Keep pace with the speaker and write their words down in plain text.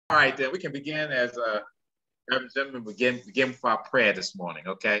All right, then we can begin as Reverend gentlemen begin with our prayer this morning,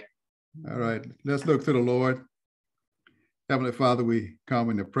 okay? All right, let's look to the Lord. Heavenly Father, we come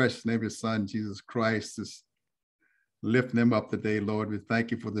in the precious name of your Son, Jesus Christ, just lifting him up today, Lord. We thank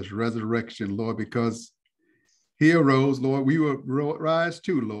you for this resurrection, Lord, because he arose, Lord. We will rise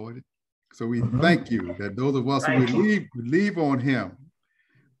too, Lord. So we thank you that those of us who believe on him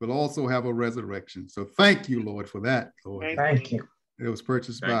will also have a resurrection. So thank you, Lord, for that, Lord. Thank you. It was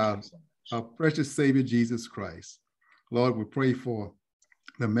purchased by our precious Savior, Jesus Christ. Lord, we pray for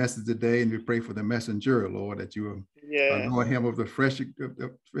the message today, and we pray for the messenger, Lord, that you will anoint him of the fresh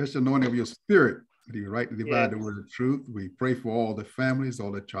anointing of your spirit, that he rightly divide the word of truth. We pray for all the families,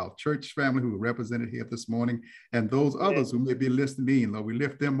 all the child church family who are represented here this morning, and those others who may be listening in, Lord. We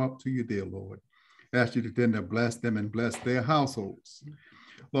lift them up to you, dear Lord. Ask you to then to bless them and bless their households.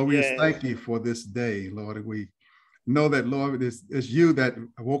 Lord, we just thank you for this day, Lord. We know that, Lord, it's you that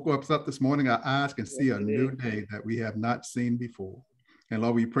woke us up this morning. Our eyes can see a new day that we have not seen before. And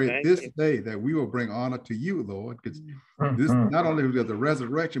Lord, we pray this day that we will bring honor to you, Lord, because this not only is the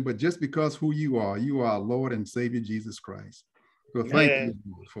resurrection, but just because who you are our Lord and Savior, Jesus Christ. So thank you,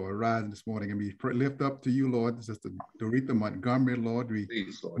 Lord, for arising this morning. And we lift up to you, Lord, Sister Doretha Montgomery, Lord.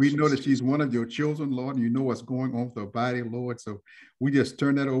 We know that she's one of your children, Lord, and you know what's going on with her body, Lord. So we just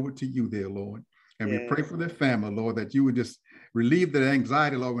turn that over to you there, Lord. And we pray for their family, Lord, that you would just relieve their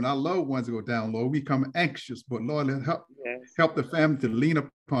anxiety, Lord. When our loved ones go down, Lord, we become anxious, but Lord, help the family to lean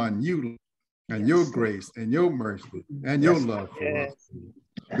upon you and your grace and your mercy and your love for us.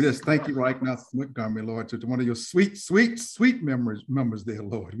 We just thank you right now, Montgomery, Lord, to one of your sweet, sweet, sweet members there,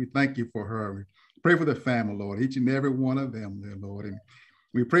 Lord. We thank you for her. We pray for the family, Lord, each and every one of them there, Lord. And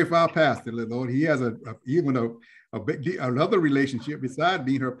we pray for our pastor, Lord. He has another relationship besides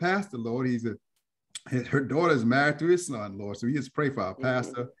being her pastor, Lord. Her daughter is married to his son, Lord. So we just pray for our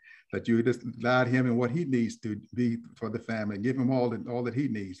pastor that you just guide him in what he needs to be for the family. Give him all that he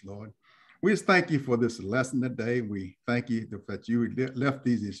needs, Lord. We just thank you for this lesson today. We thank you that you left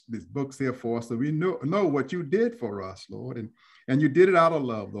these books here for us, so we know what you did for us, Lord. And you did it out of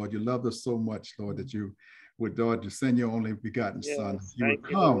love, Lord. You loved us so much, Lord, that you would, Lord, to send your only begotten Son. You would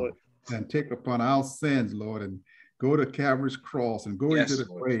come and take upon our sins, Lord, and go to Calvary's cross and go into the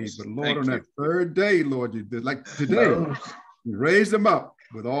grave. But Lord, on that third day, Lord, you did like today, you raised him up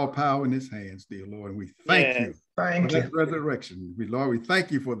with all power in his hands, dear Lord. And we thank you for that resurrection. Lord, we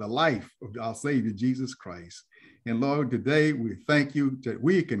thank you for the life of our Savior, Jesus Christ. And Lord, today we thank you that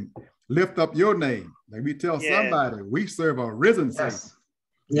we can lift up your name. Like we tell somebody, we serve a risen Savior.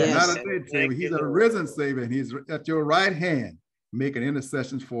 Not a dead Savior. He's a risen Savior, and he's at your right hand making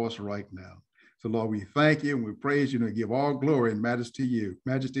intercessions for us right now. So Lord, we thank you and we praise you and give all glory and majesty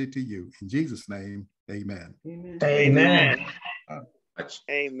to you. In Jesus' name, amen. Amen.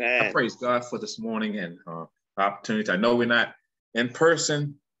 Amen. I praise God for this morning and opportunity. I know we're not in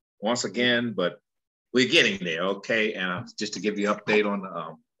person once again, but we're getting there, okay? And just to give you an update on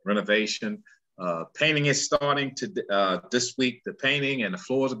the renovation, painting is starting to this week. The painting and the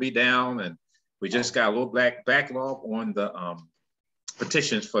floors will be down, and we just got a little backlog on the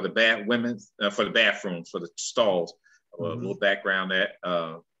petitions for the for the bathrooms, for the stalls. A little background that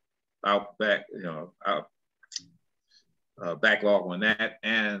backlog on that,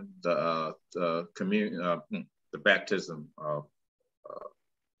 and the community, the baptism.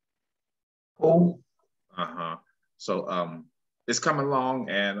 So it's coming along,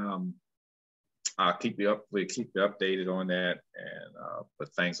 and I'll keep you updated on that. And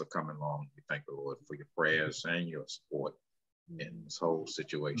but things are coming along. We thank the Lord for your prayers and your support in this whole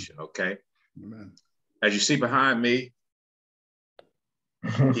situation. Okay. Amen. As you see behind me,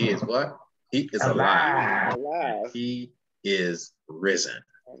 he is what? He is alive. He is risen.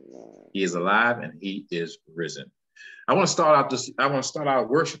 He is alive and he is risen. I want to start out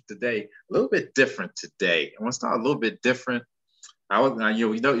worship today a little bit different today. I want to start a little bit different. I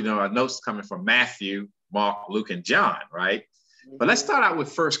know it's coming from Matthew, Mark, Luke, and John, right? But let's start out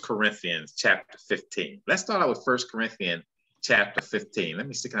with 1 Corinthians chapter 15. Let's start out with 1 Corinthians chapter 15. Let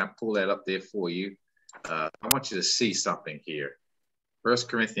me see, can I pull that up there for you? I want you to see something here. 1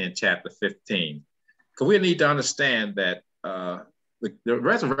 Corinthians chapter 15. Because we need to understand that the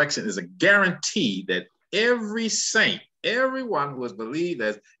resurrection is a guarantee that every saint, everyone who has believed,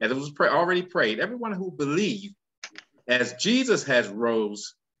 as it was already prayed, everyone who believed, as Jesus has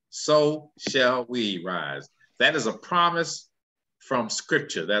rose, so shall we rise. That is a promise from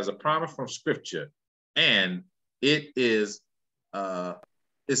Scripture. That is a promise from Scripture. And it is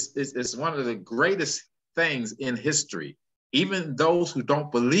it's one of the greatest things in history. Even those who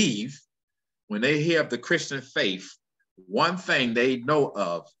don't believe, when they hear of the Christian faith, one thing they know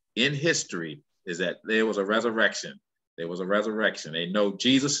of in history is that there was a resurrection. There was a resurrection. They know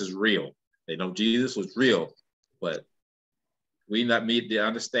Jesus is real. They know Jesus was real, but we need to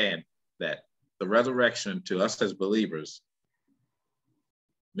understand that the resurrection to us as believers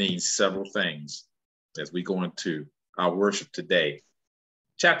means several things as we go into our worship today.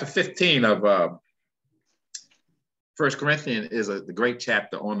 Chapter 15 of 1 Corinthians is the great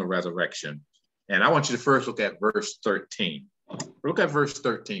chapter on the resurrection. And I want you to first look at verse 13. Look at verse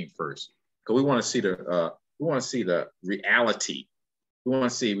 13 first, because we want to see the reality. We're going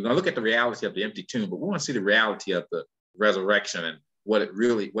to look at the reality of the empty tomb, but we want to see the reality of the resurrection and what it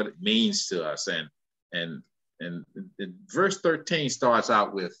means to us. And verse 13 starts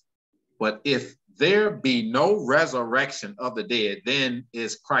out with, but if there be no resurrection of the dead, then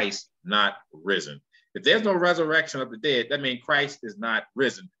is Christ not risen. If there's no resurrection of the dead, that means Christ is not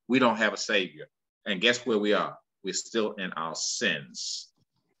risen. We don't have a savior. And guess where we are? We're still in our sins.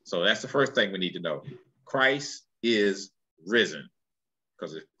 So that's the first thing we need to know. Christ is risen.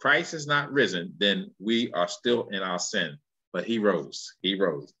 Because if Christ is not risen, then we are still in our sin. But he rose. He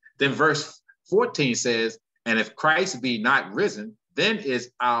rose. Then verse 14 says, and if Christ be not risen, then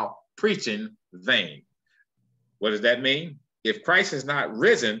is our preaching vain. What does that mean? If Christ is not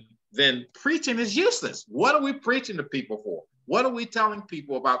risen, then preaching is useless. What are we preaching to people for? What are we telling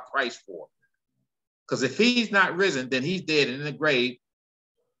people about Christ for? Because if he's not risen, then he's dead in the grave,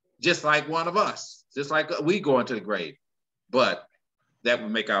 just like one of us, just like we go into the grave. But that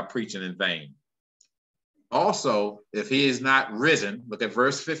would make our preaching in vain. Also, if he is not risen, look at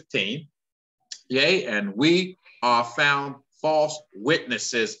verse 15. Yea, and we are found false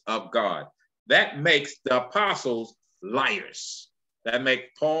witnesses of God. That makes the apostles liars. That makes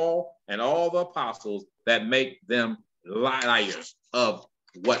Paul and all the apostles, that make them liars of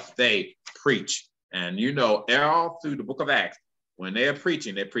what they preach. And you know, all through the book of Acts, when they're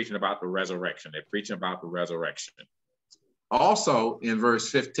preaching about the resurrection. They're preaching about the resurrection. Also, in verse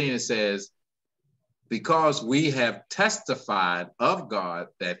 15, it says, because we have testified of God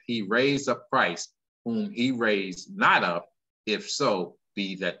that he raised up Christ, whom he raised not up, if so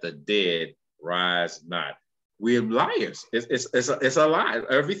be that the dead rise not. We're liars. It's a lie.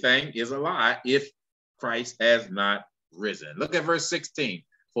 Everything is a lie if Christ has not risen. Look at verse 16.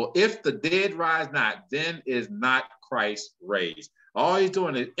 For if the dead rise not, then is not Christ raised. All he's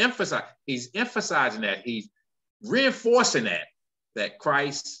doing is emphasize. He's emphasizing that. He's reinforcing that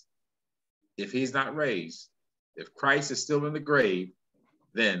Christ, if he's not raised, if Christ is still in the grave,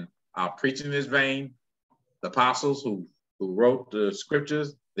 then our preaching is vain. The apostles who wrote the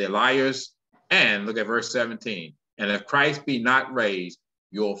scriptures, they're liars. And look at verse 17. And if Christ be not raised,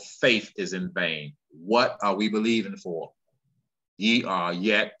 your faith is in vain. What are we believing for? Ye are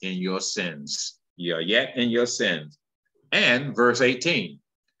yet in your sins. Ye are yet in your sins. And verse 18.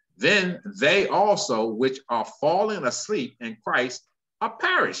 Then they also which are falling asleep in Christ are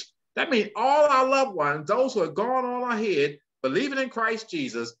perished. That means all our loved ones, those who have gone on ahead, believing in Christ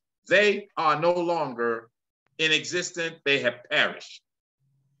Jesus, they are no longer in existence. They have perished.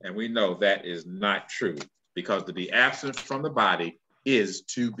 And we know that is not true, because to be absent from the body is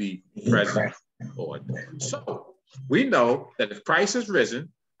to be present with the Lord. So we know that if Christ is risen,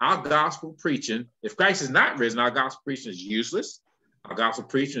 our gospel preaching, if Christ is not risen, our gospel preaching is useless. Our gospel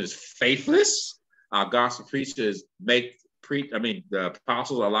preaching is faithless. Our gospel preaching is the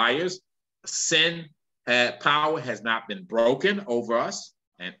apostles are liars. Sin power has not been broken over us.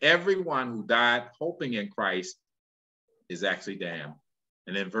 And everyone who died hoping in Christ is actually damned.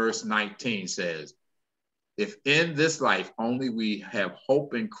 And then verse 19 says, if in this life only we have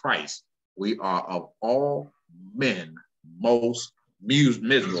hope in Christ, we are of all men most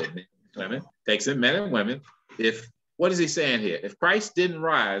miserable. Women, takes in men and women. What is he saying here? If Christ didn't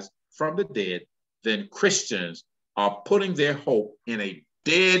rise from the dead, then Christians are putting their hope in a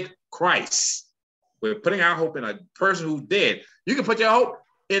dead Christ. We're putting our hope in a person who's dead. You can put your hope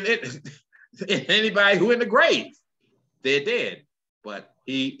in anybody who's in the grave. They're dead, but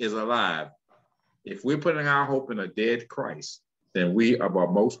he is alive. If we're putting our hope in a dead Christ, then we are, by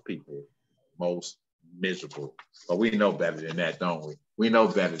most people, most miserable. But we know better than that, don't we? We know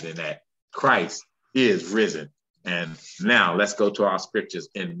better than that. Christ is risen. And now let's go to our scriptures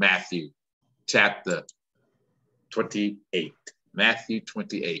in Matthew chapter 28. Matthew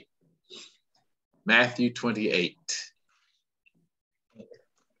 28. Matthew 28.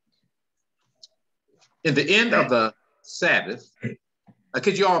 In the end of the Sabbath,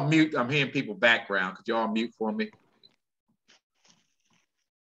 could you all mute? I'm hearing people background. Could you all mute for me?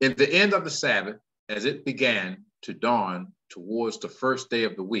 In the end of the Sabbath, as it began to dawn towards the first day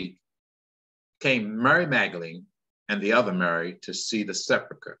of the week, came Mary Magdalene and the other Mary to see the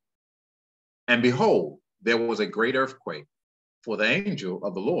sepulchre. And behold, there was a great earthquake, for the angel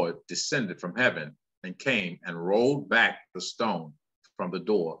of the Lord descended from heaven and came and rolled back the stone from the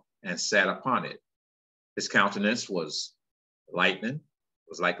door and sat upon it. His countenance was like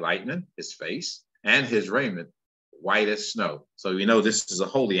lightning, his face, and his raiment white as snow. So we know this is a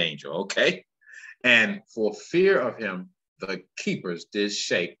holy angel, okay? And for fear of him, the keepers did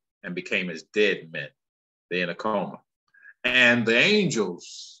shake and became as dead men. They're in a coma. And the angel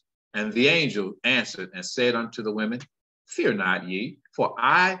answered and said unto the women, fear not ye, for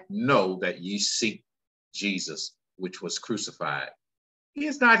I know that ye seek Jesus, which was crucified. He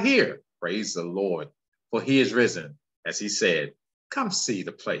is not here, praise the Lord, for he is risen, as he said. Come see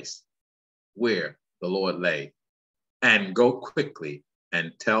the place where the Lord lay, and go quickly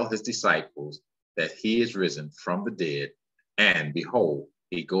and tell his disciples that he is risen from the dead, and behold,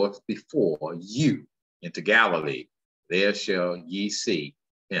 he goeth before you into Galilee. There shall ye see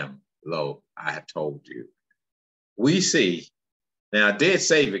him. Lo, I have told you. We see now, a dead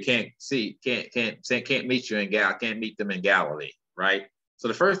Savior can't meet you in can't meet them in Galilee, right? So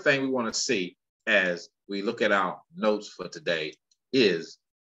the first thing we want to see as we look at our notes for today is,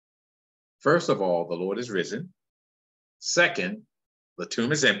 first of all, the Lord is risen. Second, the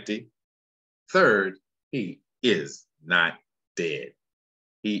tomb is empty. Third, he is not dead.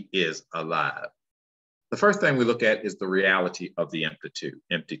 He is alive. The first thing we look at is the reality of the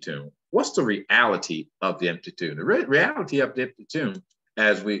empty tomb. What's the reality of the empty tomb? The reality of the empty tomb,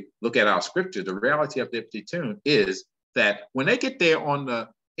 as we look at our scripture, the reality of the empty tomb is that when they get there on the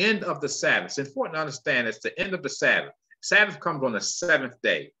end of the Sabbath, it's important to understand it's the end of the Sabbath. Sabbath comes on the seventh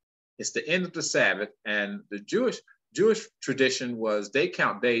day. It's the end of the Sabbath, and the Jewish tradition was they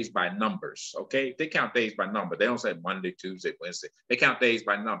count days by numbers, okay? They count days by number. They don't say Monday, Tuesday, Wednesday. They count days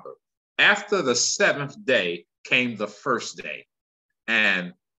by number. After the seventh day came the first day,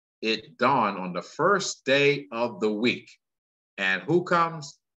 and it dawned on the first day of the week. And who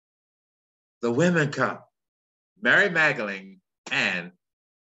comes? The women come. Mary Magdalene and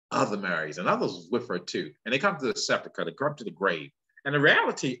other Marys, and others with her too. And they come to the sepulchre, they come to the grave. And the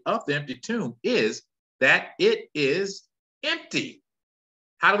reality of the empty tomb is that it is empty.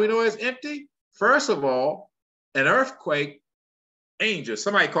 How do we know it's empty? First of all, an earthquake angel.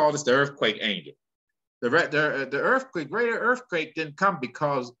 Somebody called this the earthquake angel. The earthquake, greater earthquake didn't come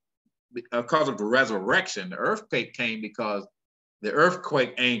because of the resurrection. The earthquake came because the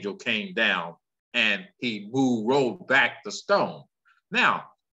earthquake angel came down and he rolled back the stone. Now,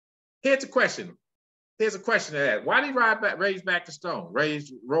 here's a question. Here's a question to ask. Why did he raise back the stone?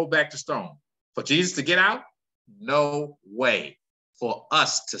 Roll back the stone? For Jesus to get out? No way. For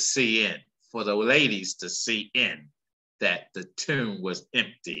us to see in, for the ladies to see in, that the tomb was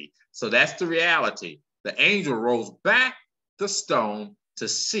empty. So that's the reality. The angel rolls back the stone to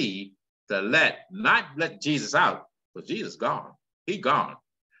see, not let Jesus out, but Jesus gone. He gone.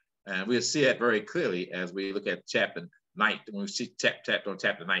 And we'll see that very clearly as we look at chapter 9, when we see chapter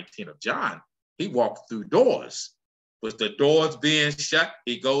 19 of John. He walked through doors. With the doors being shut,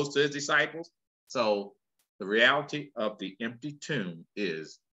 he goes to his disciples. So the reality of the empty tomb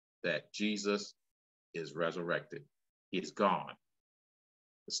is that Jesus is resurrected. He is gone.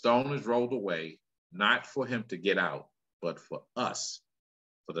 The stone is rolled away, not for him to get out, but for us,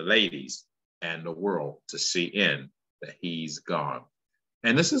 for the ladies and the world to see in that he's gone.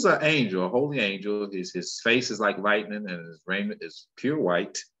 And this is an angel, a holy angel. His face is like lightning and his raiment is pure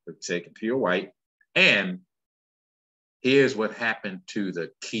white, pure white. And here's what happened to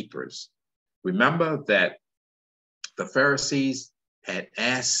the keepers. Remember that the Pharisees had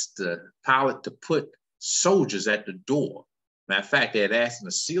asked Pilate to put soldiers at the door. Matter of fact, they had asked him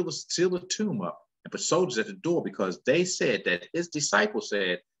to seal the tomb up and put soldiers at the door because they said that his disciples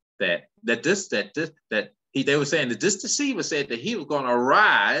said that this deceiver said that he was going to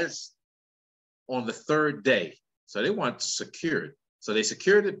rise on the third day. So they wanted to secure it. So they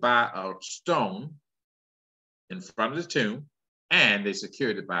secured it by a stone in front of the tomb, and they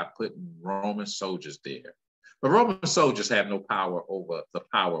secured it by putting Roman soldiers there. But Roman soldiers have no power over the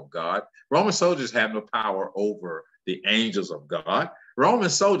power of God. Roman soldiers have no power over the angels of God. Roman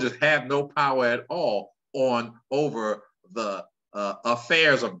soldiers have no power at all over the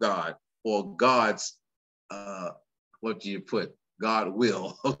affairs of God or God's, God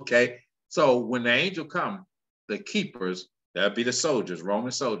will, okay? So when the angel comes, the keepers, that'd be the soldiers,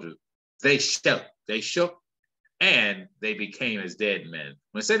 Roman soldiers, they shook, and they became as dead men.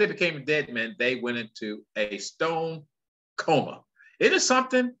 When I say they became dead men, they went into a stone coma. It is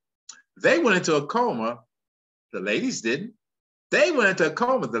something. They went into a coma. The ladies didn't. They went into a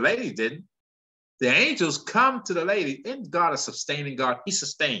coma. The ladies didn't. The angels come to the lady. Isn't God a sustaining God? He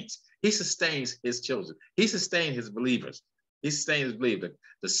sustains. He sustains his children. He sustains his believers. He sustains his believers.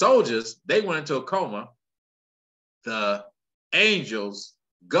 The soldiers, they went into a coma. The angels,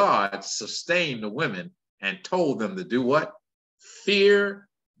 God sustained the women and told them to do what? Fear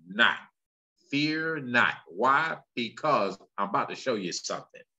not. Fear not. Why? Because I'm about to show you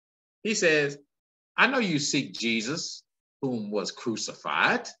something. He says, I know you seek Jesus, whom was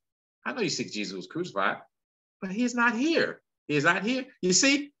crucified. I know you seek Jesus who was crucified, but he's not here. He's not here. You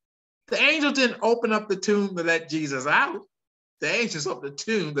see, the angel didn't open up the tomb to let Jesus out. The angels opened the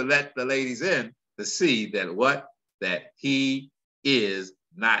tomb to let the ladies in to see that what? That he is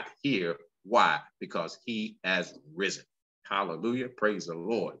not here. Why? Because he has risen. Hallelujah. Praise the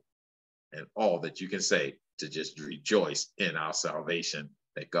Lord. And all that you can say to just rejoice in our salvation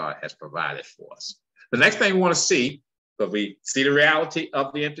that God has provided for us. The next thing we want to see, because we see the reality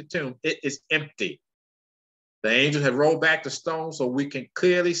of the empty tomb, it is empty. The angels have rolled back the stone so we can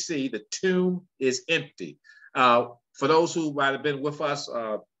clearly see the tomb is empty. For those who might have been with us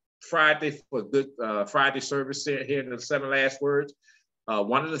Friday for good Friday service here in the 7 last words,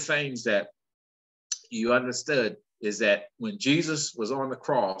 one of the things that you understood is that when Jesus was on the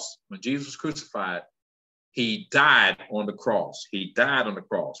cross, when Jesus was crucified, he died on the cross. He died on the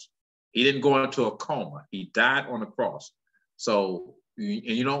cross. He didn't go into a coma. He died on the cross. So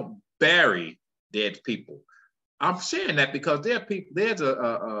you don't bury dead people. I'm saying that because there are people, there's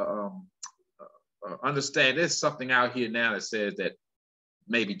understand there's something out here now that says that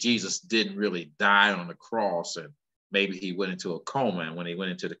maybe Jesus didn't really die on the cross and maybe he went into a coma, and when he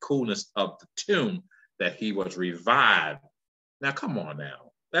went into the coolness of the tomb that he was revived. Now, come on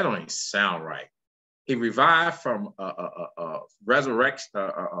now. That don't even sound right. He revived from a resurrection,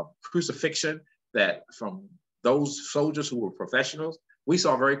 a crucifixion, that from those soldiers who were professionals. We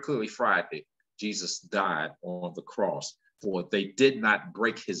saw very clearly Friday, Jesus died on the cross, for they did not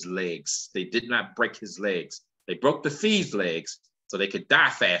break his legs. They did not break his legs. They broke the thieves' legs so they could die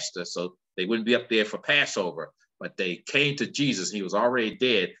faster, so they wouldn't be up there for Passover. But they came to Jesus. He was already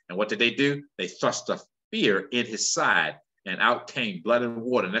dead. And what did they do? They thrust a spear in his side, and out came blood and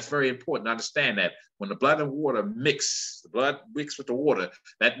water. And that's very important to understand that when the blood and water mix, the blood mixed with the water,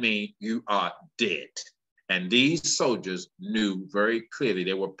 that means you are dead. And these soldiers knew very clearly,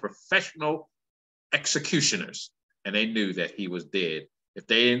 they were professional executioners, and they knew that he was dead. If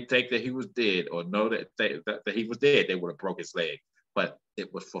they didn't think that he was dead or know that he was dead, they would have broke his leg. But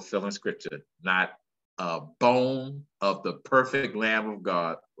it was fulfilling scripture. Not a bone of the perfect Lamb of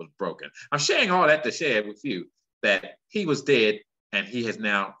God was broken. I'm sharing all that to share with you that he was dead and he has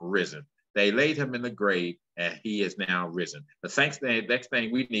now risen. They laid him in the grave and he is now risen. The next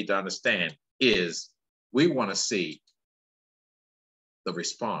thing we need to understand is we want to see the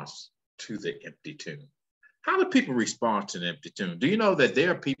response to the empty tomb. How do people respond to the empty tomb? Do you know that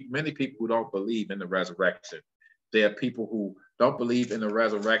there are people, many people who don't believe in the resurrection? There are people who don't believe in the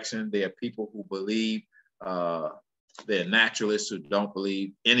resurrection. There are people who believe, they're naturalists who don't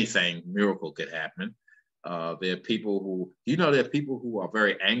believe anything miracle could happen. There are people who, there are people who are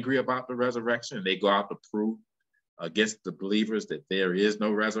very angry about the resurrection. They go out to prove against the believers that there is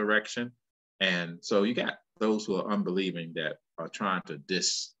no resurrection. And so you got those who are unbelieving that are trying to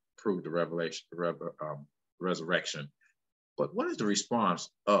disprove the resurrection. But what is the response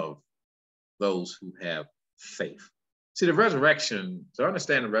of those who have faith? See, the resurrection, to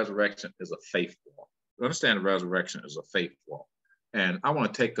understand the resurrection is a faith walk. To understand the resurrection is a faith walk. And I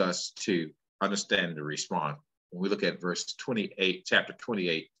want to take us to understand the response when we look at chapter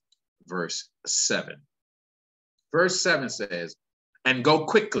 28, verse 7. Verse 7 says, and go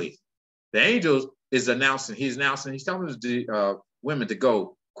quickly. The angel is announcing, he's telling the women to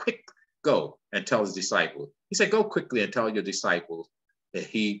go and tell his disciples. He said, go quickly and tell your disciples that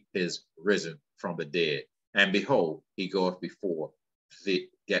he is risen from the dead. And behold, he goeth before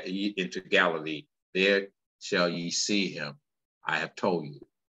into Galilee. There shall ye see him. I have told you.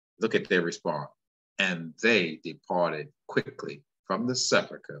 Look at their response. And they departed quickly from the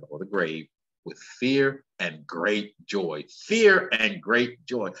sepulchre or the grave with fear and great joy. Fear and great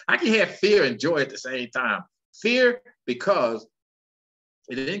joy. I can have fear and joy at the same time. Fear because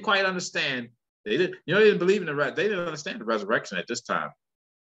they didn't quite understand. They didn't believe in they didn't understand the resurrection at this time.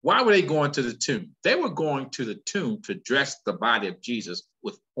 Why were they going to the tomb? They were going to the tomb to dress the body of Jesus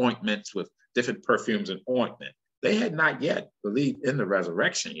with ointments, with different perfumes and ointment. They had not yet believed in the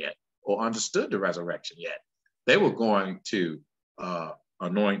resurrection yet or understood the resurrection yet. They were going to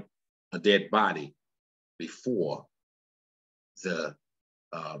anoint a dead body before the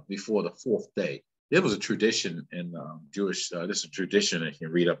fourth day. There was a tradition in Jewish, this is a tradition, and you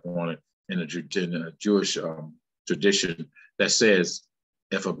can read up on it in a Jewish tradition that says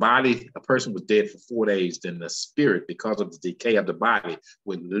if a person was dead for 4 days, then the spirit, because of the decay of the body,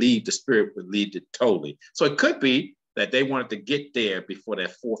 the spirit would leave it totally. So it could be that they wanted to get there before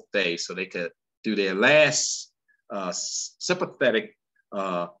that 4th day so they could do their last sympathetic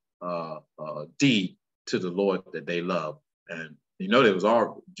deed to the Lord that they love. And you know, there was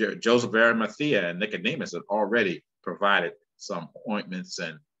all Joseph of Arimathea and Nicodemus had already provided some ointments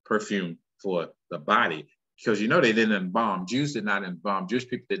and perfume for the body, because you know they didn't embalm. Jews did not embalm. Jewish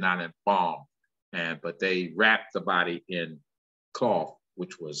people did not embalm, but they wrapped the body in cloth,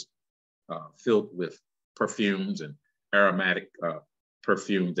 which was filled with perfumes and aromatic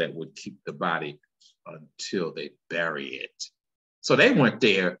perfume that would keep the body until they bury it. So they went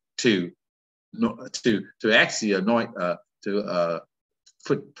there to actually anoint, to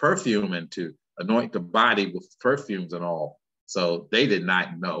put perfume and to anoint the body with perfumes and all. So they did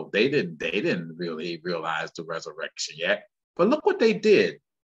not know. They didn't really realize the resurrection yet. But look what they did.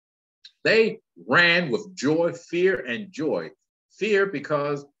 They ran with joy, fear, and joy. Fear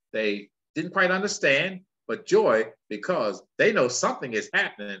because they didn't quite understand, but joy because they know something is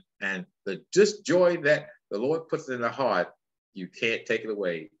happening, and just joy that the Lord puts in their heart, you can't take it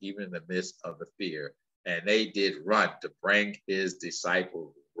away, even in the midst of the fear. And they did run to bring his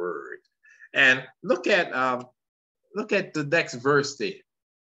disciples word. And look at the next verse there.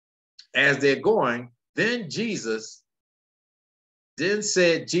 As they're going, then said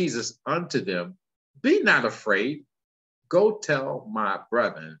Jesus unto them, be not afraid. Go tell my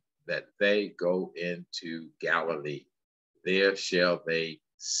brethren that they go into Galilee. There shall they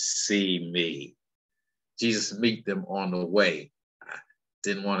see me. Jesus meet them on the way. I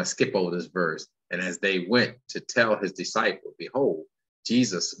didn't want to skip over this verse. And as they went to tell his disciples, behold,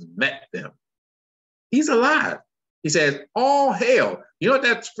 Jesus met them. He's alive. He says, all hail. You know what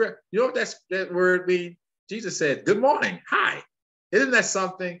that word means? Jesus said, good morning. Hi. Isn't that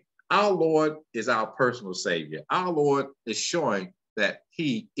something? Our Lord is our personal Savior. Our Lord is showing that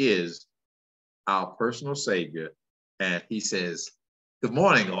he is our personal Savior. And he says, good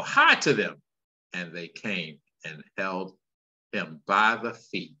morning, or hi to them. And they came and held him by the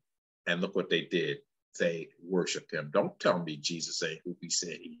feet. And look what they did. They worshiped him. Don't tell me Jesus ain't who he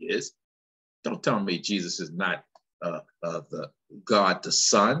said he is. Don't tell me Jesus is not the God the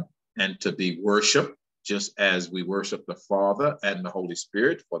Son and to be worshiped just as we worship the Father and the Holy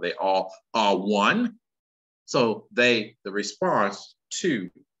Spirit, for they all are one. So the response to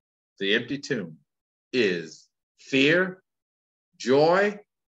the empty tomb is fear, joy,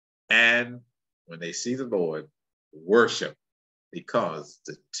 and when they see the Lord, worship, because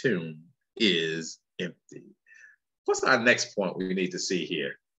the tomb is empty. What's our next point we need to see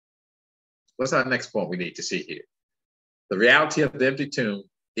here? What's our next point we need to see here? The reality of the empty tomb,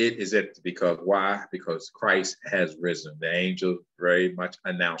 it is empty because why? Because Christ has risen. The angel very much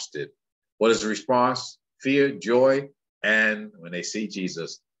announced it. What is the response? Fear, joy, and when they see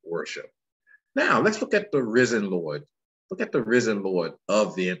Jesus, worship. Now, let's look at the risen Lord. Look at the risen Lord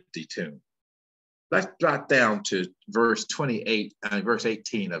of the empty tomb. Let's drop down to verse 28 and verse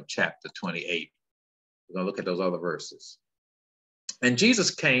 18 of chapter 28. We're going to look at those other verses. And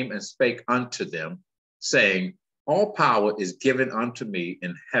Jesus came and spake unto them, saying, all power is given unto me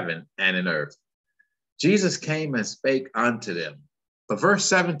in heaven and in earth. Jesus came and spake unto them. But verse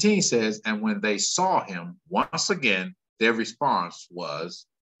 17 says, and when they saw him, once again, their response was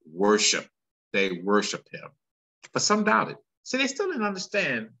worship. They worshiped him. But some doubted. See, they still didn't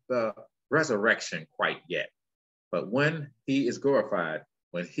understand the resurrection quite yet. But when he is glorified,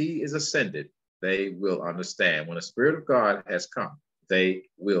 when he is ascended, they will understand. When the Spirit of God has come, they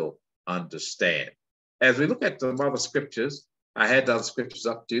will understand. As we look at the other scriptures, I had the other scriptures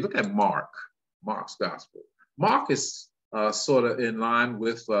up to you. Look at Mark's gospel. Mark is sort of in line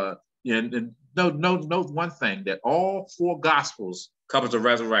with, note one thing, that all 4 gospels covers the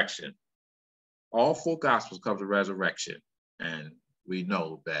resurrection. All 4 gospels cover the resurrection. And we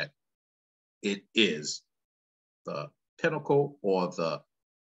know that it is the pinnacle or the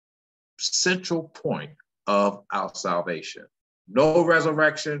central point of our salvation. No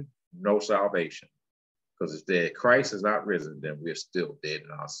resurrection, no salvation. Because if dead, Christ is not risen, then we're still dead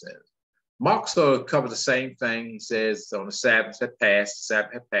in our sins. Mark sort of covers the same thing. He says on the Sabbath had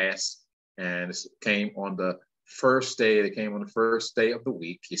passed, and it came on the first day. It came on the first day of the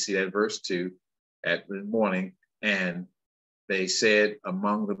week. You see that in verse 2 at the morning. And they said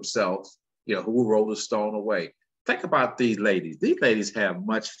among themselves, who rolled the stone away? Think about these ladies. These ladies have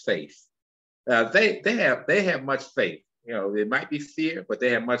much faith. They have much faith. It might be fear, but they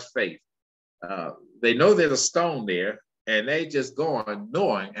have much faith. They know there's a stone there, And they just go on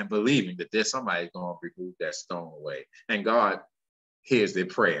knowing and believing that there's somebody going to remove that stone away. And God hears their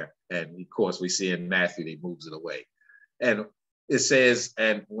prayer. And of course, we see in Matthew, he moves it away. And it says,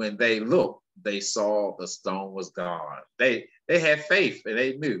 and when they looked, they saw the stone was gone. They had faith and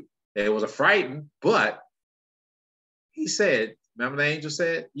they knew. They was frightened, but he said, remember the angel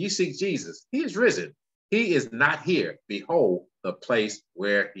said, you seek Jesus. He is risen. He is not here. Behold, the place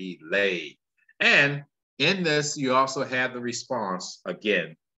where he lay. And in this, you also have the response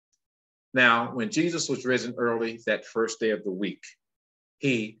again. Now, when Jesus was risen early that first day of the week,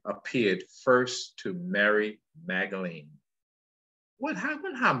 he appeared first to Mary Magdalene.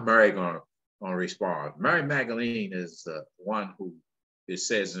 How Mary gonna respond? Mary Magdalene is the one who, it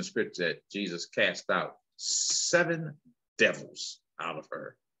says in scripture that Jesus cast out 7 devils out of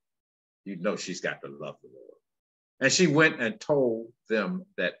her. You know she's got to love the Lord. And she went and told them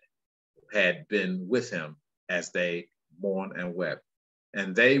that had been with him as they mourned and wept.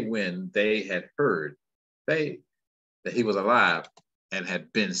 And they, when they had heard that he was alive and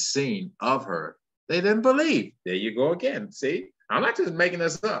had been seen of her, they didn't believe. There you go again. See, I'm not just making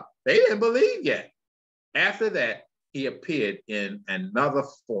this up. They didn't believe yet. After that, he appeared in another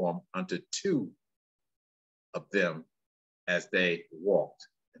form unto 2 of them as they walked.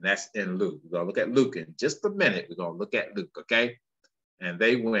 And that's in Luke. We're going to look at Luke in just a minute. We're going to look at Luke, okay? And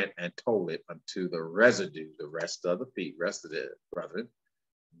they went and told it unto the residue, the rest of the brethren.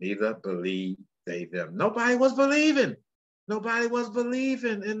 Neither believed they them. Nobody was believing. Nobody was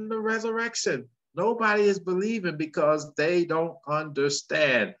believing in the resurrection. Nobody is believing because they don't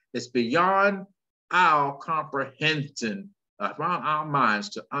understand. It's beyond our comprehension, around our minds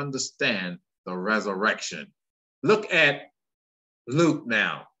to understand the resurrection. Look at Luke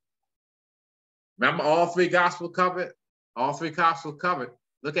now. Remember all 3 gospels covered? All 3 gospels covered.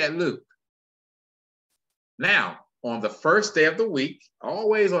 Look at Luke. Now, on the first day of the week,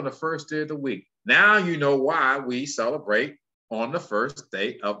 always on the first day of the week. Now you know why we celebrate on the first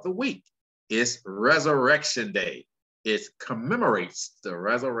day of the week. It's Resurrection Day. It commemorates the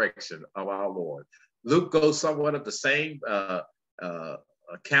resurrection of our Lord. Luke goes somewhat of the same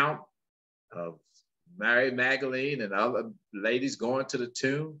account of Mary Magdalene and other ladies going to the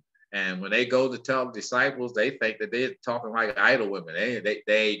tomb. And when they go to tell the disciples, they think that they're talking like idle women.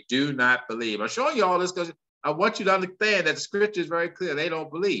 They do not believe. I'm showing you all this because I want you to understand that the scripture is very clear. They don't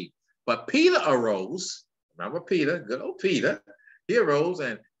believe. But Peter arose. Remember Peter, good old Peter. He arose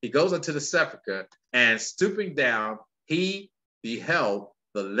and he goes into the sepulchre, and stooping down, he beheld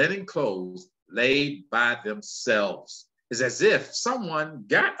the linen clothes laid by themselves. It's as if someone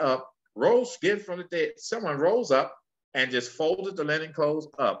got up, rose skin from the dead. Someone rose up and just folded the linen clothes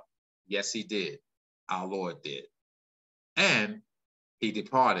up. Yes, he did. Our Lord did. And he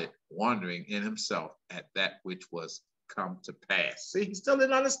departed, wondering in himself at that which was come to pass. See, he still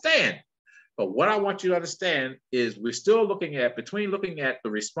didn't understand. But what I want you to understand is we're still looking at, between looking at the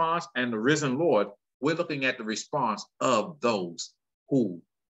response and the risen Lord, we're looking at the response of those who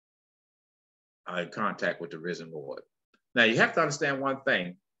are in contact with the risen Lord. Now, you have to understand one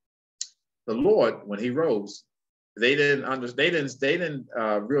thing. The Lord, when he rose, they didn't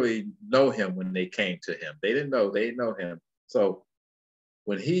really know him when they came to him. They didn't know him. So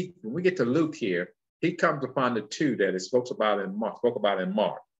when we get to Luke here, he comes upon the 2 that is spoke about in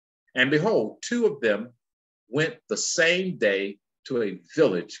Mark. And behold, 2 of them went the same day to a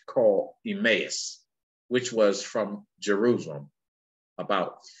village called Emmaus, which was from Jerusalem,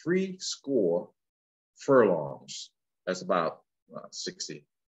 about 60 furlongs. That's about 60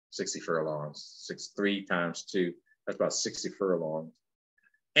 furlongs, 3 times 2. That's about 60 furlongs.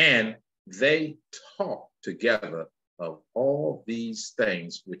 And they talked together of all these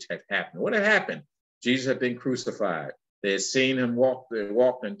things which had happened. What had happened? Jesus had been crucified. They had seen him walk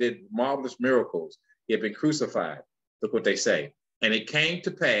and did marvelous miracles. He had been crucified. Look what they say. And it came to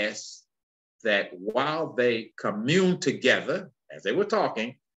pass that while they communed together, as they were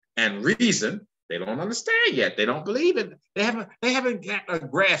talking, and reasoned, they don't understand yet. They don't believe it. They haven't got a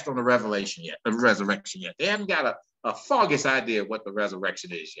grasp on the revelation yet, the resurrection yet. They haven't got a foggish idea of what the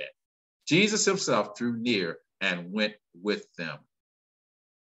resurrection is yet. Jesus himself drew near and went with them.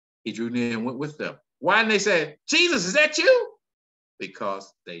 He drew near and went with them. Why didn't they say, Jesus, is that you?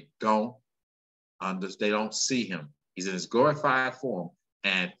 Because they don't see him. He's in his glorified form,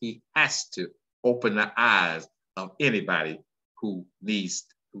 and he has to open the eyes of anybody who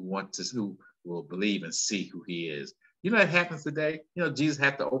will believe and see who he is. You know what happens today? You know, Jesus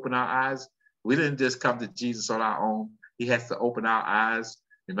had to open our eyes. We didn't just come to Jesus on our own. He has to open our eyes.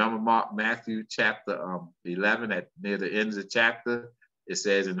 Remember Matthew chapter 11, near the end of the chapter, it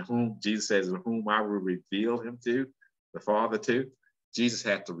says, Jesus says, in whom I will reveal him to. the Father too? Jesus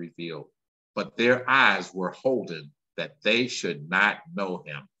had to reveal, but their eyes were holden that they should not know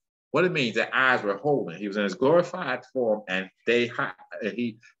him. What it means, their eyes were holden. He was in his glorified form, and their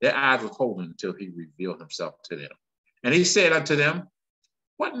eyes were holden until he revealed himself to them. And he said unto them,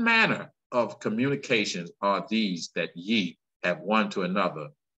 what manner of communications are these that ye have one to another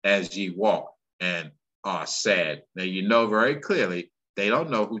as ye walk and are sad? Now you know very clearly they don't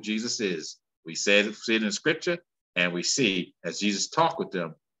know who Jesus is. We see it in scripture, and we see as Jesus talked with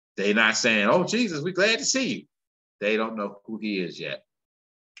them, they're not saying, oh, Jesus, we're glad to see you. They don't know who he is yet.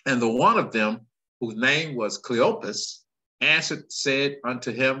 And the one of them, whose name was Cleopas, answered, said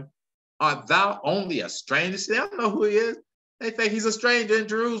unto him, art thou only a stranger? They don't know who he is. They think he's a stranger in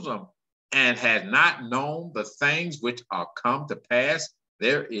Jerusalem, and had not known the things which are come to pass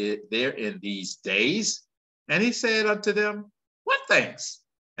there in these days. And he said unto them, what things?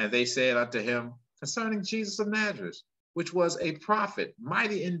 And they said unto him, concerning Jesus of Nazareth, which was a prophet,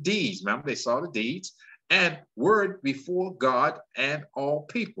 mighty in deeds. Remember, they saw the deeds, and word before God and all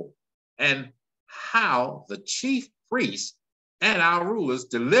people, and how the chief priests and our rulers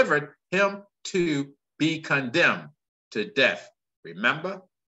delivered him to be condemned to death. Remember,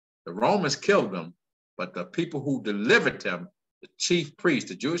 the Romans killed him, but the people who delivered him, the chief priests,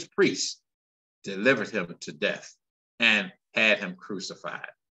 the Jewish priests, delivered him to death and had him crucified.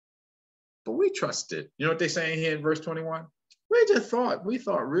 But we trusted. You know what they're saying here in verse 21? We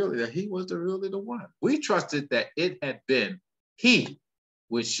thought really that he was really the one. We trusted that it had been he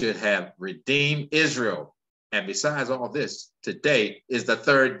which should have redeemed Israel. And besides all this, today is the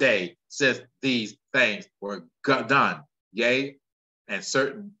third day since these things were done. Yea, and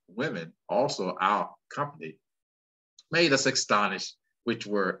certain women, also our company, made us astonished, which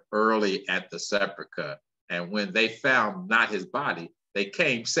were early at the sepulchre. And when they found not his body, they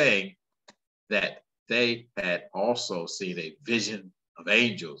came saying that they had also seen a vision of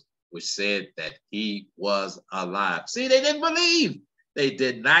angels, which said that he was alive. See, they didn't believe. They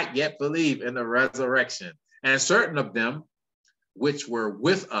did not yet believe in the resurrection. And certain of them which were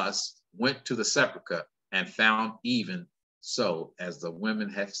with us went to the sepulchre and found even so as the women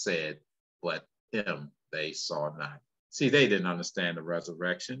had said, but him they saw not. See, they didn't understand the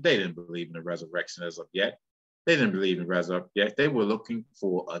resurrection. They didn't believe in the resurrection as of yet. They didn't believe in the resurrection yet. They were looking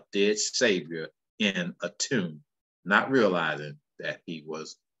for a dead Savior in a tomb, not realizing that he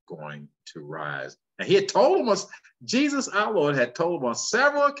was going to rise. And he had told them, Jesus, our Lord, had told them on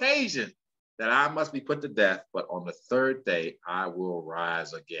several occasions that I must be put to death, but on the third day I will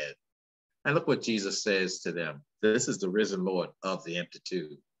rise again. And look what Jesus says to them. This is the risen Lord of the empty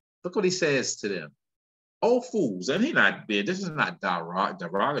tomb. Look what he says to them. Oh, fools, and this is not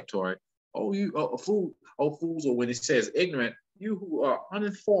derogatory. Oh, you fools, or when he says ignorant, you who are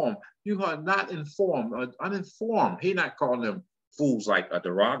uninformed, you who are not informed, or uninformed. He's not calling them fools like a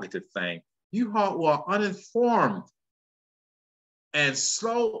derogative thing. You who are uninformed and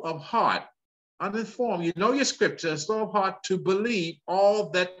slow of heart, uninformed, you know your scripture, and slow of heart to believe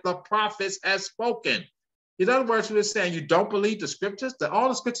all that the prophets have spoken. In other words, we're saying you don't believe the scriptures, all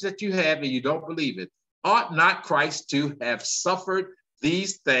the scriptures that you have and you don't believe it. Ought not Christ to have suffered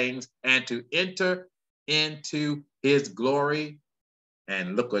these things and to enter into his glory?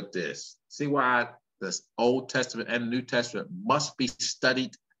 And look at this. See why the Old Testament and the New Testament must be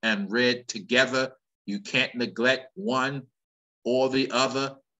studied and read together. You can't neglect one or the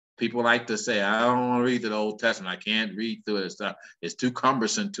other. People like to say, I don't want to read the Old Testament. I can't read through it. It's too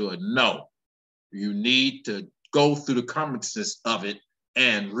cumbersome to it. No, you need to go through the cumbersomeness of it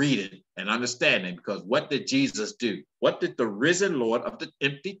and read it and understand it, because what did Jesus do? What did the risen Lord of the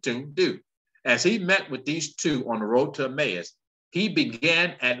empty tomb do? As he met with these two on the road to Emmaus, he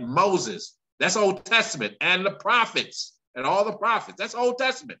began at Moses, that's Old Testament, and the prophets, and all the prophets, that's Old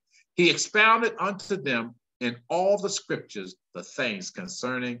Testament. He expounded unto them in all the scriptures the things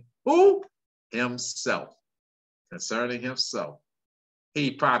concerning who? Himself. Concerning himself.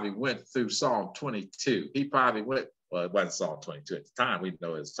 He probably went through Psalm 22. He probably went, well, it wasn't Psalm 22 at the time. We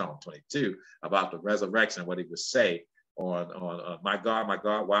know it's Psalm 22 about the resurrection, what he would say on my God,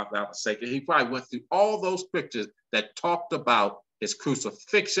 why have thou forsaken? He probably went through all those scriptures that talked about his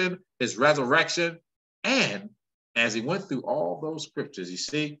crucifixion, his resurrection. And as he went through all those scriptures, you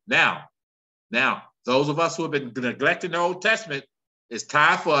see, now, those of us who have been neglecting the Old Testament, it's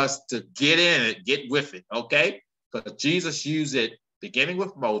time for us to get in it, get with it, okay? Because Jesus used it, beginning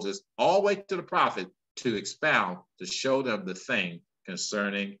with Moses, all the way to the prophet, to expound, to show them the thing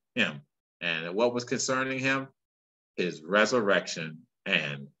concerning him. And what was concerning him? His resurrection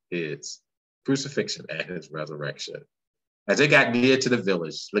and his crucifixion and his resurrection. As they got near to the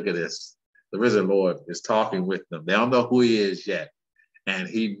village, look at this. The risen Lord is talking with them. They don't know who he is yet. And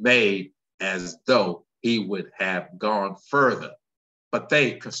he made as though he would have gone further, but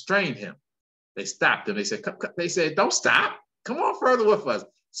they constrained him. They stopped him. They said, they said, don't stop. Come on further with us,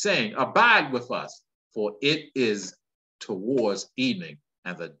 saying, abide with us, for it is towards evening,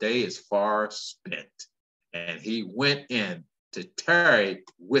 and the day is far spent. And he went in to tarry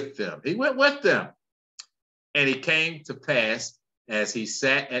with them. He went with them. And it came to pass, as he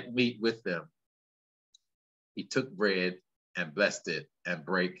sat at meat with them, he took bread and blessed it and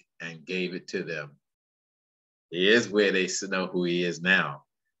brake and gave it to them. Here's where they know who he is now.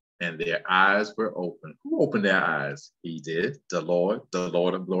 And their eyes were open. Who opened their eyes? He did. The Lord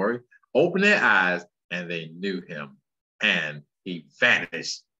of glory, opened their eyes, and they knew him. And he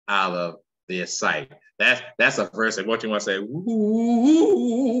vanished out of their sight. That's a verse that what you want to say,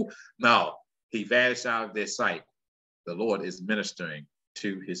 woo. No, he vanished out of their sight. The Lord is ministering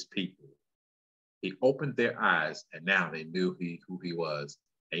to his people. He opened their eyes, and now they knew who he was.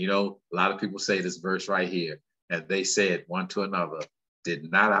 And you know, a lot of people say this verse right here, and they said one to another,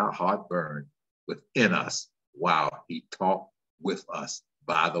 did not our heart burn within us while he talked with us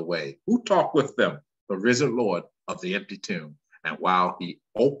by the way? Who talked with them? The risen Lord of the empty tomb. And while he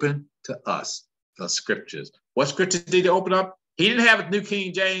opened to us the scriptures. What scriptures did he open up? He didn't have a New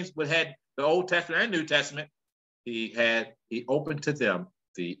King James, but had the Old Testament and New Testament. He opened to them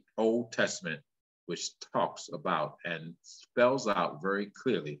the Old Testament, which talks about and spells out very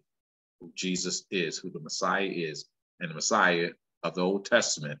clearly who Jesus is, who the Messiah is. And the Messiah of the Old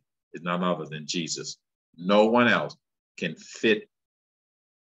Testament is none other than Jesus. No one else can fit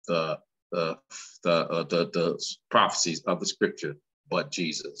the prophecies of the scripture but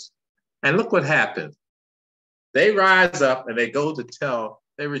Jesus. And look what happens. They rise up and they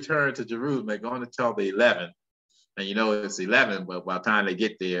return to Jerusalem. They're going to tell the 11. And you know, it's 11, but by the time they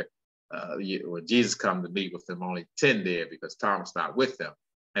get there, when Jesus comes to meet with them, only 10 there because Thomas not with them.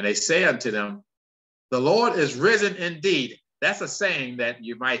 And they say unto them, the Lord is risen indeed. That's a saying that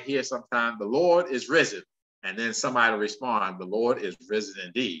you might hear sometime, the Lord is risen. And then somebody will respond, the Lord is risen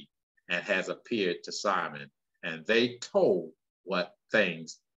indeed and has appeared to Simon. And they told what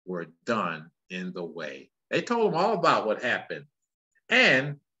things were done in the way. They told him all about what happened.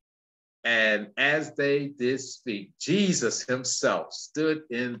 And as they did speak, Jesus himself stood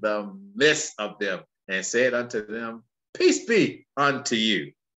in the midst of them and said unto them, peace be unto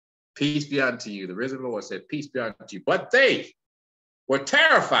you. Peace be unto you. The risen Lord said, peace be unto you. But they were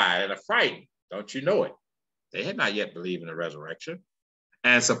terrified and frightened. Don't you know it? They had not yet believed in the resurrection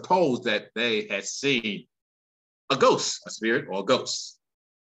and supposed that they had seen a ghost, a spirit or a ghost.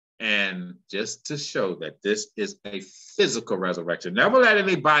 And just to show that this is a physical resurrection, never let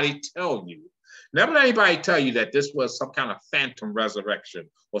anybody tell you that this was some kind of phantom resurrection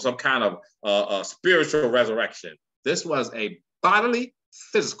or some kind of spiritual resurrection. This was a bodily,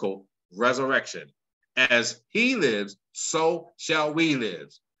 physical resurrection. As he lives, so shall we live.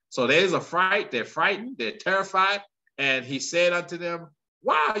 So there's a fright, they're frightened, they're terrified. And he said unto them,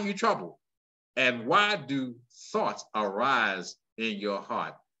 why are you troubled? And why do thoughts arise in your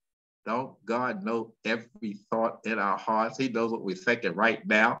heart? Don't God know every thought in our hearts? He knows what we're thinking right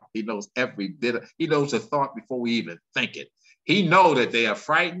now. He knows every bit he knows the thought before we even think it. He knows that they are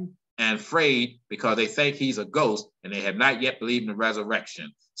frightened and afraid because they think he's a ghost and they have not yet believed in the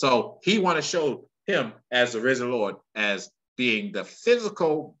resurrection. So he want to show him as the risen Lord as being the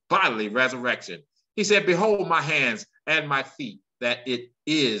physical bodily resurrection. He said, behold my hands and my feet, that it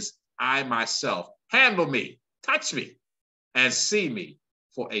is I myself. Handle me, touch me, and see me.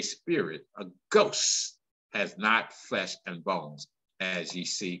 For a spirit, a ghost, has not flesh and bones, as ye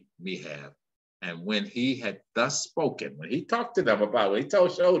see me have. And when he had thus spoken, when he talked to them about what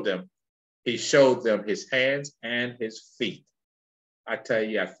he showed them his hands and his feet. I tell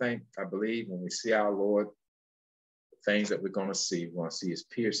you, I believe when we see our Lord, the things that we're going to see his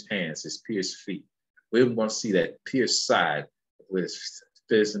pierced hands, his pierced feet. We're going to see that pierced side with his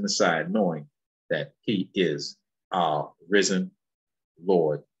fist in the side, knowing that he is our risen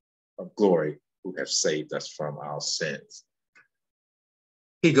Lord of glory, who have saved us from our sins.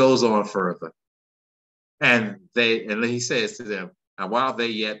 He goes on further, and he says to them, and while they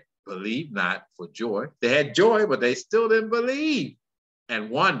yet believed not for joy, they had joy, but they still didn't believe and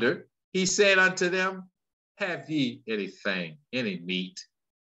wondered. He said unto them, have ye anything, any meat?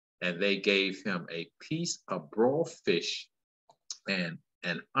 And they gave him a piece of broiled fish and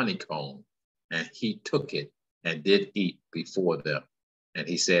an honeycomb, and he took it and did eat before them. And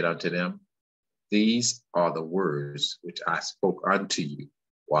he said unto them, these are the words which I spoke unto you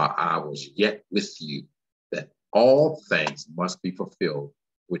while I was yet with you, that all things must be fulfilled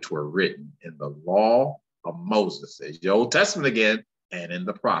which were written in the law of Moses, there's the Old Testament again, and in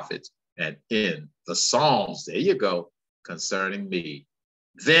the prophets, and in the Psalms, there you go, concerning me.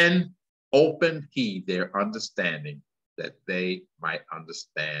 Then opened he their understanding, that they might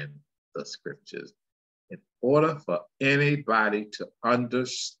understand the scriptures. In order for anybody to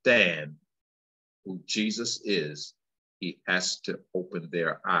understand who Jesus is, he has to open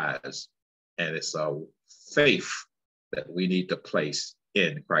their eyes. And it's a faith that we need to place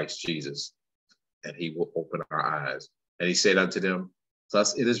in Christ Jesus, and he will open our eyes. And he said unto them,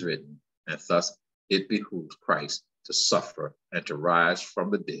 thus it is written, and thus it behooves Christ to suffer and to rise from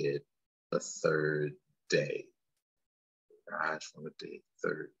the dead the third day. Rise from the dead,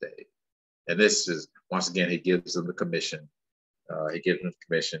 third day. And this is, once again, he gives them the commission. He gives them the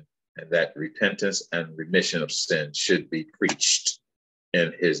commission, and that repentance and remission of sin should be preached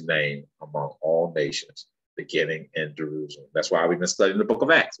in his name among all nations, beginning in Jerusalem. That's why we've been studying the book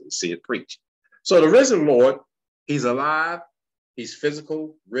of Acts. We see it preached. So the risen Lord, he's alive. He's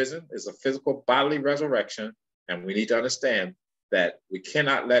physical risen. It's a physical bodily resurrection. And we need to understand that we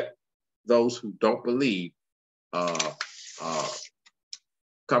cannot let those who don't believe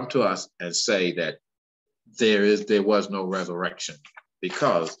come to us and say that there was no resurrection,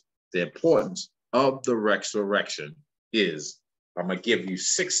 because the importance of the resurrection is, I'm going to give you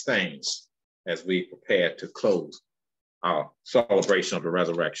 6 things as we prepare to close our celebration of the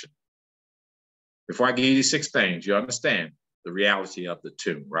resurrection. Before I give you these 6 things, you understand the reality of the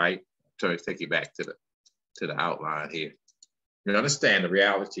tomb, right? So take you back to the outline here. You understand the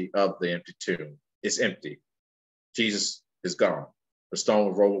reality of the empty tomb. It's empty. Jesus is gone. The stone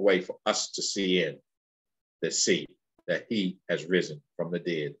will roll away for us to see in, to see that he has risen from the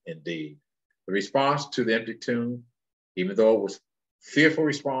dead indeed. The response to the empty tomb, even though it was fearful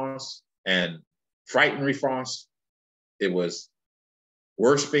response and frightened response, it was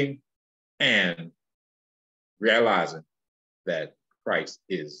worshiping and realizing that Christ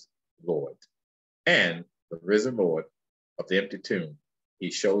is Lord. And the risen Lord of the empty tomb,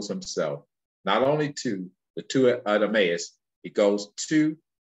 he shows himself not only to the two at Emmaus, he goes to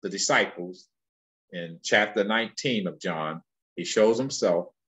the disciples in chapter 19 of John. He shows himself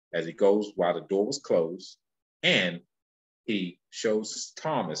as he goes while the door was closed, and he shows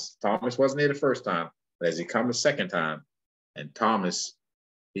Thomas. Thomas wasn't there the first time, but as he comes the second time, and Thomas,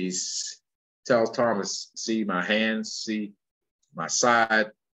 he tells Thomas, see my hands, see my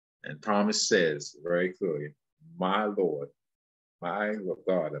side, and Thomas says very clearly, my Lord, my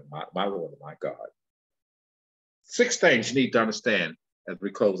God, and my Lord, and my God. 6 things you need to understand as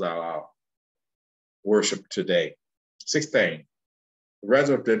we close out our worship today. 6 things.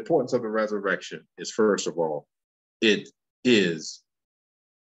 The importance of the resurrection is, first of all, it is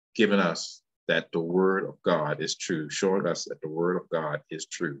giving us that the word of God is true, showing us that the word of God is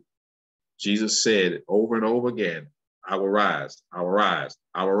true. Jesus said over and over again, I will rise, I will rise,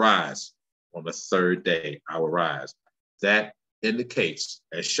 I will rise. On the third day, I will rise. That indicates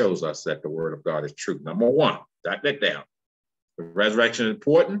and shows us that the word of God is true. Number 1, jot that down. The resurrection is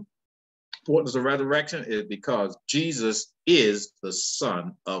important. Importance of resurrection is because Jesus is the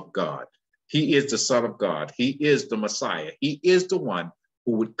Son of God. He is the Son of God. He is the Messiah. He is the one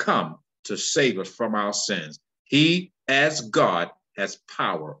who would come to save us from our sins. He, as God, has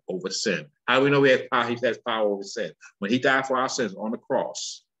power over sin. How do we know he has power over sin? When he died for our sins on the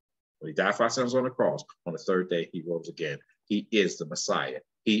cross, when he died for our sins on the cross, on the third day, he rose again. He is the Messiah.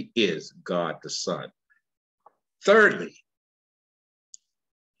 He is God the Son. Thirdly,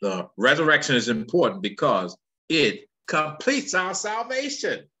 the resurrection is important because it completes our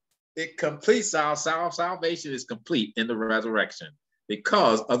salvation. It completes our salvation is complete in the resurrection.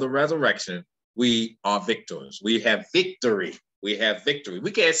 Because of the resurrection, we are victors. We have victory. We have victory.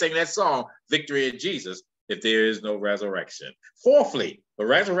 We can't sing that song, Victory in Jesus, if there is no resurrection. Fourthly, the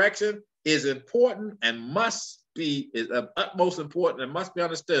resurrection is important and is of utmost important and must be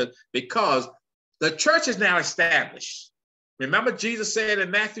understood because the church is now established. Remember Jesus said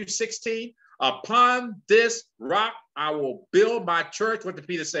in Matthew 16, upon this rock I will build my church. What did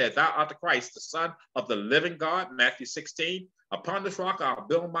Peter say? Thou art the Christ, the Son of the living God, Matthew 16. Upon this rock I'll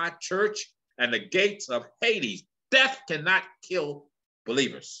build my church, and the gates of Hades, death cannot kill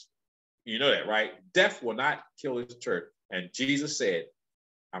believers. You know that, right? Death will not kill his church. And Jesus said,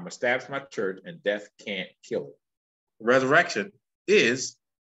 I'm establish my church and death can't kill it. Resurrection is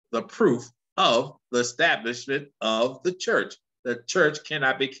the proof of the establishment of the church. The church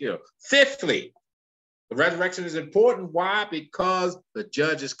cannot be killed. Fifthly, the resurrection is important. Why? Because the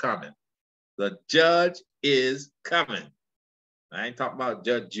judge is coming. The judge is coming. I ain't talking about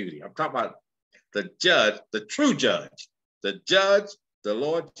Judge Judy. I'm talking about the judge, the true judge. The judge the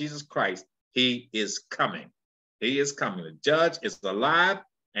Lord Jesus Christ, he is coming. He is coming. The judge is alive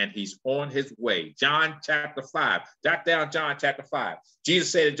and he's on his way. John chapter 5. Jot down John chapter 5.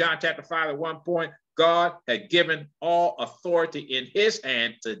 Jesus said in John chapter 5 at one point, God had given all authority in his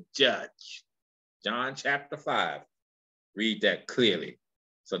hand to judge. John chapter 5. Read that clearly.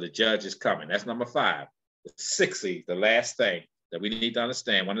 So the judge is coming. That's number 5. Sixthly, the last thing that we need to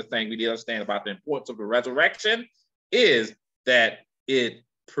understand, one of the things we need to understand about the importance of the resurrection is that it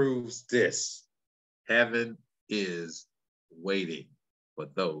proves this. Heaven is waiting for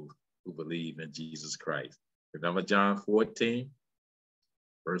those who believe in Jesus Christ. Remember John 14,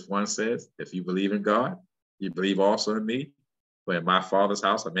 verse 1 says, if you believe in God, you believe also in me. For in my Father's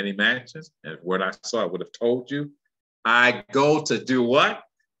house are many mansions, and if what I saw I would have told you. I go to do what?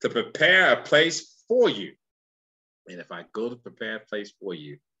 To prepare a place for you. And if I go to prepare a place for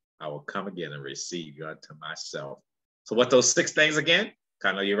you, I will come again and receive you unto myself. So what those 6 things again?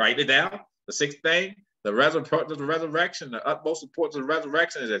 Kind of you write it down. The 6th thing, the resurrection, the utmost importance of the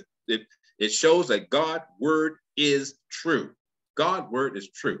resurrection is that it shows that God's word is true. God's word is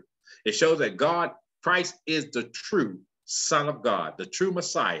true. It shows that Christ is the true Son of God, the true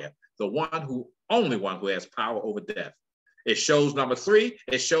Messiah, the only one who has power over death. It shows, number 3,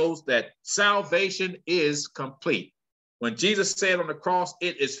 it shows that salvation is complete. When Jesus said on the cross,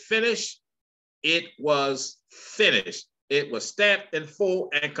 it is finished, it was finished. It was stamped in full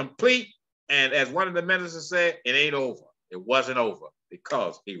and complete. And as one of the ministers said, it ain't over. It wasn't over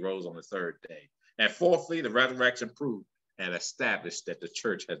because he rose on the 3rd day. And 4thly, the resurrection proved and established that the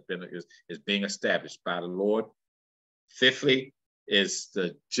church is being established by the Lord. 5thly, is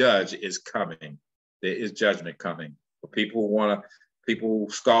the judge is coming. There is judgment coming. For people who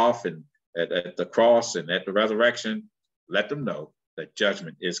scoff and at the cross and at the resurrection, let them know that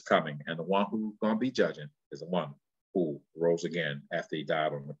judgment is coming. And the one who's going to be judging is the one who rose again after he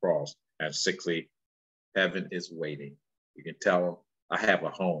died on the cross. And 6thly, heaven is waiting. You can tell them, I have a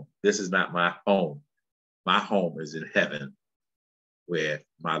home. This is not my home. My home is in heaven where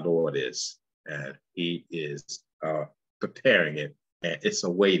my Lord is. And he is preparing it, and it's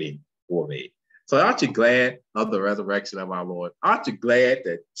awaiting for me. So aren't you glad of the resurrection of our Lord? Aren't you glad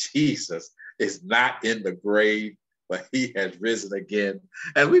that Jesus is not in the grave, but he has risen again?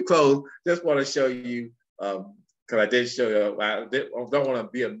 As we close, just want to show you, because I did show you, I don't want to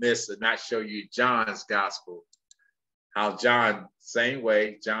be amiss and not show you John's gospel. How John, same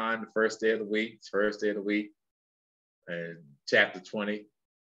way, John, the first day of the week, and chapter 20.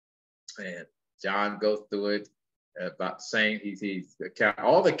 And John goes through it about the same.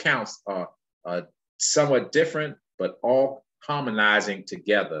 All the accounts are somewhat different, but all harmonizing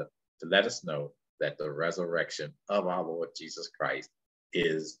together to let us know that the resurrection of our Lord Jesus Christ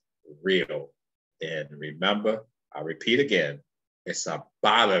is real. And remember, I repeat again, it's a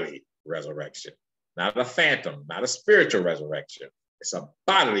bodily resurrection, not a phantom, not a spiritual resurrection. It's a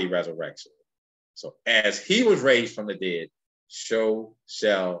bodily resurrection. So as he was raised from the dead, so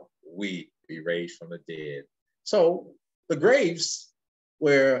shall we be raised from the dead. So the graves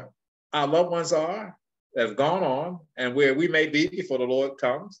where our loved ones are, that have gone on, and where we may be before the Lord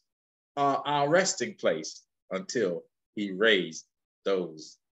comes, are our resting place until he raised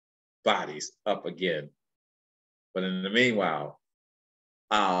those bodies up again. But in the meanwhile,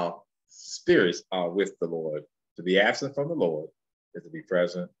 our spirits are with the Lord. To be absent from the Lord is to be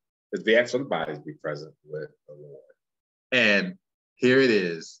present, is to be absent from the body is to be present with the Lord. And here it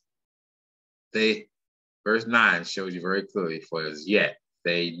is. Verse 9 shows you very clearly, for as yet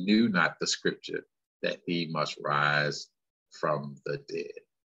they knew not the scripture that he must rise from the dead.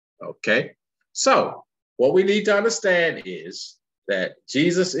 Okay? So what we need to understand is that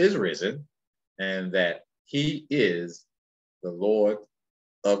Jesus is risen and that he is the Lord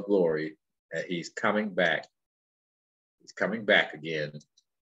of glory, and he's coming back. He's coming back again.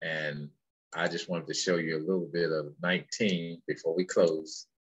 And I just wanted to show you a little bit of 19 before we close.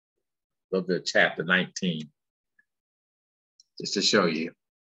 A little bit of chapter 19, just to show you.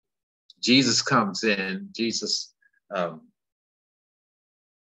 Jesus comes in, Jesus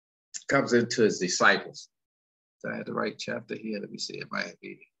comes into his disciples. Did I have the right chapter here? Let me see. It might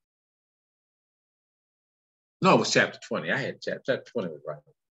be. No, it was chapter 20. I had chapter 20 was right.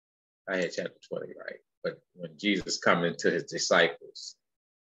 I had chapter 20 right. But when Jesus comes into his disciples,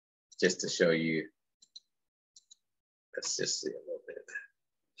 just to show you, let's just see a little bit.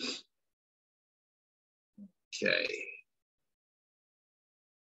 Okay.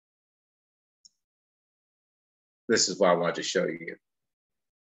 This is what I wanted to show you.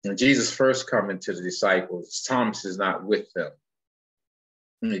 When Jesus first comes into the disciples, Thomas is not with them.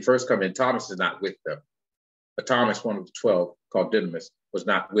 When he first comes in, Thomas is not with them. But Thomas, one of the 12, called Didymus, was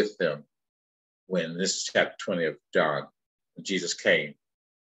not with them when, this is chapter 20 of John, when Jesus came.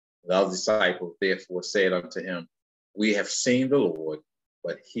 The other disciples therefore said unto him, we have seen the Lord.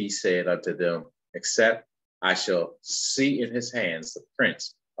 But he said unto them, except I shall see in his hands the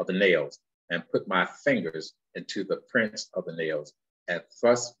prints of the nails, and put my fingers into the prints of the nails, and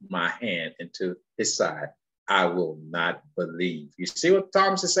thrust my hand into his side, I will not believe. You see what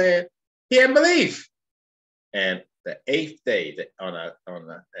Thomas is saying? He had belief. And the 8th day, on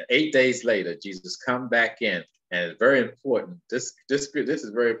 8 days later, Jesus come back in, and it's very important. This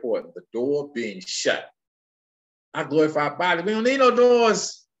is very important. The door being shut. Our glorified body, we don't need no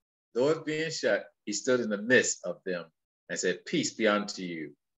doors. Doors being shut. He stood in the midst of them and said, peace be unto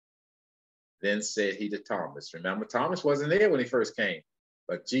you. Then said he to Thomas, remember, Thomas wasn't there when he first came,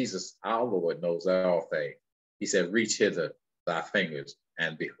 but Jesus, our Lord, knows all things. He said, reach hither thy fingers,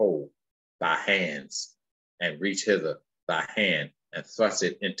 and behold thy hands, and reach hither thy hand, and thrust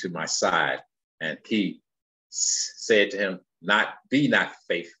it into my side. And he said to him, be not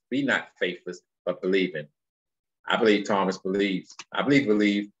faithless, but believing. I believe Thomas believed. I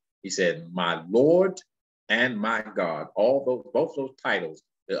believe. He said, my Lord and my God. Both those titles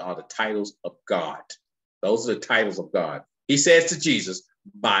are the titles of God. Those are the titles of God. He says to Jesus,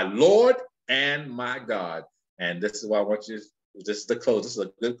 my Lord and my God. And this is why I want you, this is the close. This is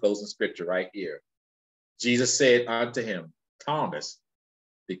a good closing scripture right here. Jesus said unto him, Thomas,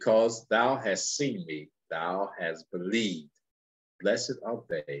 because thou hast seen me, thou hast believed. Blessed are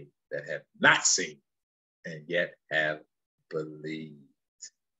they that have not seen and yet have believed.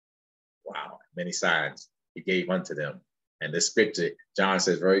 Wow, many signs he gave unto them. And this scripture, John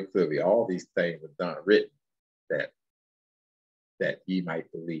says very clearly, all these things were written that ye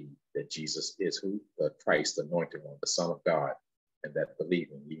might believe that Jesus is who? The Christ, the anointed one, the Son of God, and that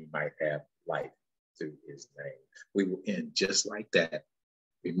believing ye might have life through his name. We will end just like that.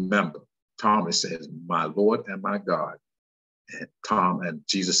 Remember, Thomas says, my Lord and my God. And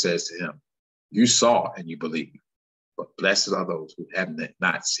Jesus says to him, you saw and you believe, but blessed are those who have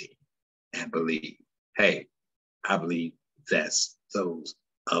not seen and believe. Hey, I believe that's those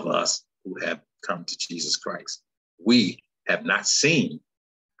of us who have come to Jesus Christ. We have not seen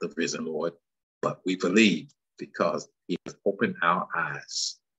the risen Lord, but we believe because he has opened our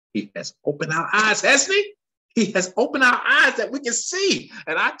eyes. He has opened our eyes, hasn't he? He has opened our eyes that we can see.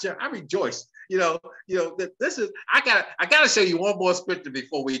 And I rejoice. This is, I gotta show you one more scripture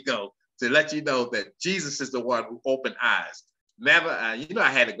before we go to let you know that Jesus is the one who opened eyes. Never, I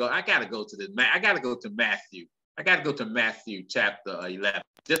gotta go to Matthew. I gotta go to Matthew chapter 11,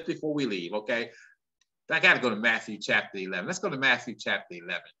 just before we leave, okay? I gotta go to Matthew chapter 11. Let's go to Matthew chapter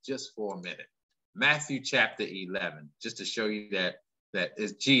 11, just for a minute. Matthew chapter 11, just to show you that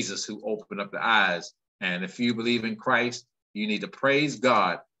it's Jesus who opened up the eyes. And if you believe in Christ, you need to praise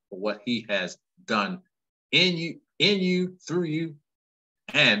God for what he has done in you, through you,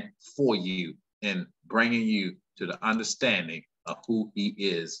 and for you, in bringing you to the understanding of who he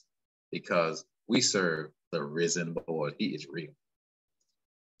is, because we serve the risen Lord. He is real.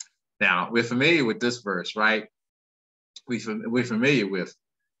 Now, we're familiar with this verse, right? We're familiar with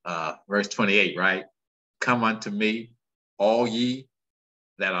verse 28, right? Come unto me, all ye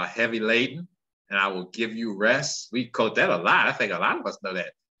that are heavy laden, and I will give you rest. We quote that a lot. I think a lot of us know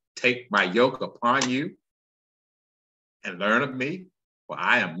that. Take my yoke upon you and learn of me, for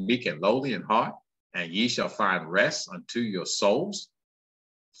I am meek and lowly in heart, and ye shall find rest unto your souls.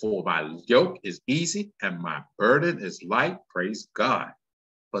 For my yoke is easy and my burden is light. Praise God.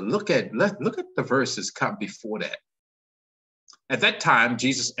 But look at the verses come before that. At that time,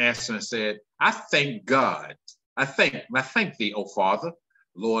 Jesus answered and said, I thank God. I thank thee, O Father,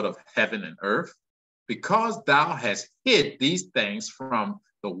 Lord of heaven and earth, because thou hast hid these things from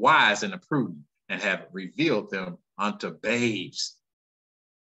the wise and the prudent, and have revealed them unto babes.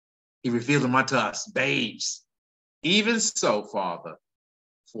 He revealed them unto us, babes. Even so, Father,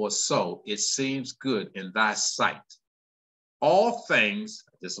 for so it seems good in thy sight. All things,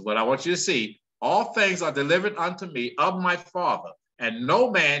 this is what I want you to see, all things are delivered unto me of my Father, and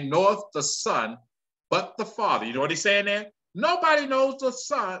no man knoweth the Son but the Father. You know what he's saying there? Nobody knows the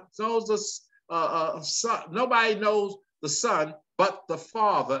Son, nobody knows the Son but the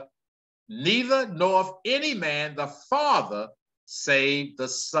Father, neither knoweth any man the Father save the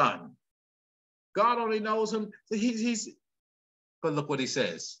Son. God only knows him. But look what he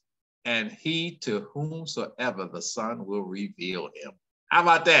says. And he to whomsoever the Son will reveal him. How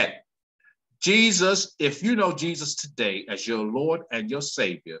about that? Jesus, if you know Jesus today as your Lord and your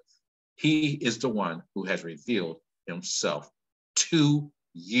Savior, he is the one who has revealed himself to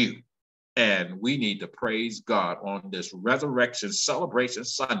you. And we need to praise God on this resurrection celebration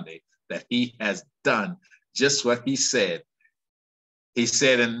Sunday that he has done just what he said. He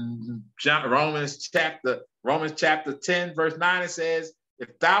said in Romans chapter 10, verse 9, it says,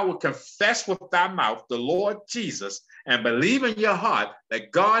 if thou wilt confess with thy mouth the Lord Jesus and believe in your heart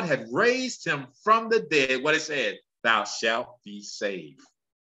that God had raised him from the dead, what it said, thou shalt be saved.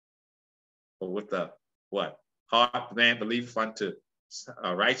 But with the what? Heart man believeth unto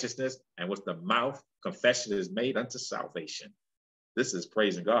righteousness, and with the mouth confession is made unto salvation. This is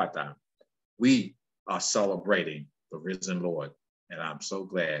praising God time. We are celebrating the risen Lord, and I'm so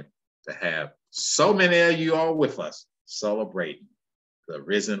glad to have so many of you all with us celebrating the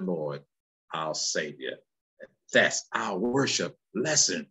risen Lord, our Savior. That's our worship lesson